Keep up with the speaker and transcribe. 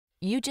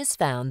You just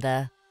found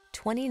the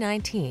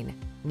 2019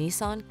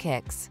 Nissan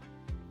Kicks.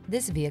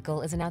 This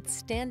vehicle is an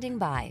outstanding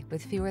buy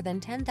with fewer than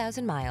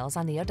 10,000 miles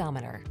on the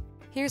odometer.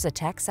 Here's a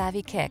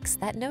tech-savvy Kicks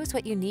that knows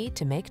what you need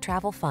to make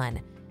travel fun.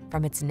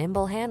 From its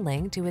nimble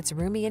handling to its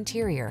roomy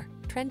interior,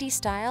 trendy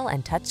style,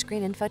 and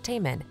touchscreen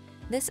infotainment,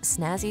 this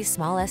snazzy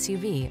small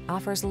SUV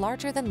offers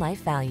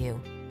larger-than-life value.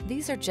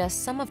 These are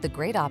just some of the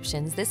great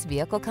options this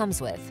vehicle comes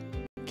with: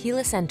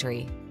 keyless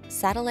entry,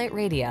 satellite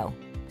radio,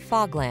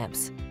 fog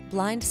lamps,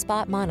 blind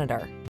spot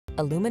monitor,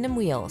 aluminum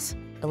wheels,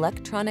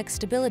 electronic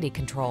stability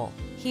control,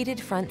 heated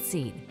front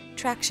seat,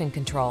 traction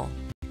control,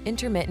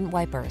 intermittent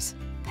wipers,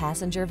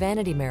 passenger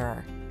vanity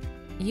mirror.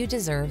 You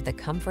deserve the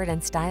comfort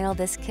and style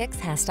this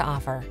Kicks has to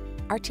offer.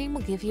 Our team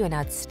will give you an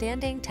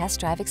outstanding test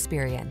drive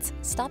experience.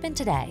 Stop in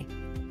today.